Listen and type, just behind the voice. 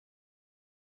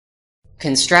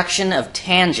Construction of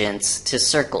tangents to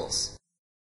circles.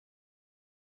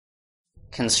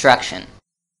 Construction.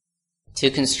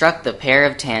 To construct the pair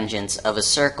of tangents of a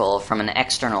circle from an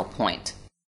external point.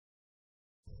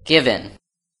 Given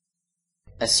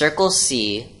a circle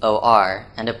COR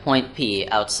and a point P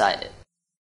outside it.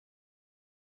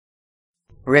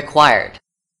 Required.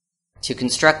 To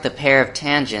construct the pair of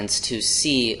tangents to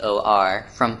COR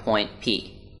from point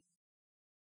P.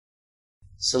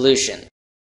 Solution.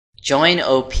 Join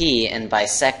OP and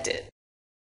bisect it.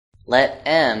 Let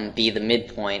M be the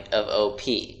midpoint of OP.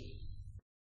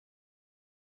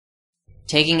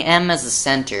 Taking M as the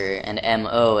center and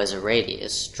MO as a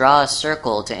radius, draw a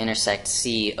circle to intersect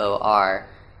COR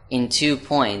in 2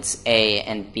 points A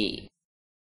and B.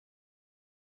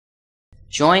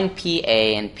 Join PA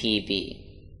and PB.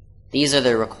 These are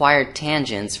the required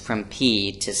tangents from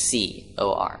P to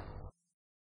COR.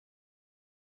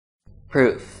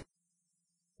 Proof.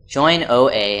 Join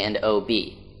OA and OB.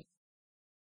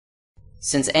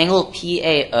 Since angle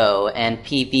PAO and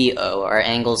PBO are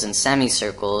angles in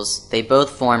semicircles, they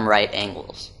both form right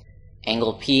angles.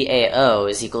 Angle PAO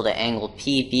is equal to angle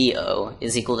PBO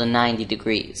is equal to 90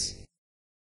 degrees.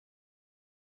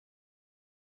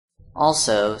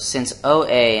 Also, since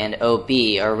OA and OB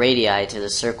are radii to the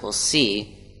circle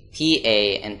C,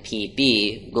 PA and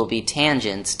PB will be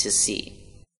tangents to C.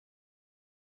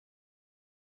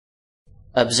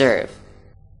 Observe.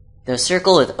 The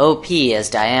circle with OP as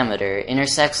diameter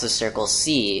intersects the circle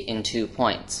C in 2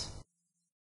 points.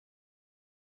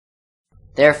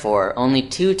 Therefore, only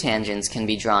 2 tangents can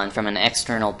be drawn from an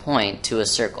external point to a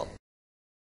circle.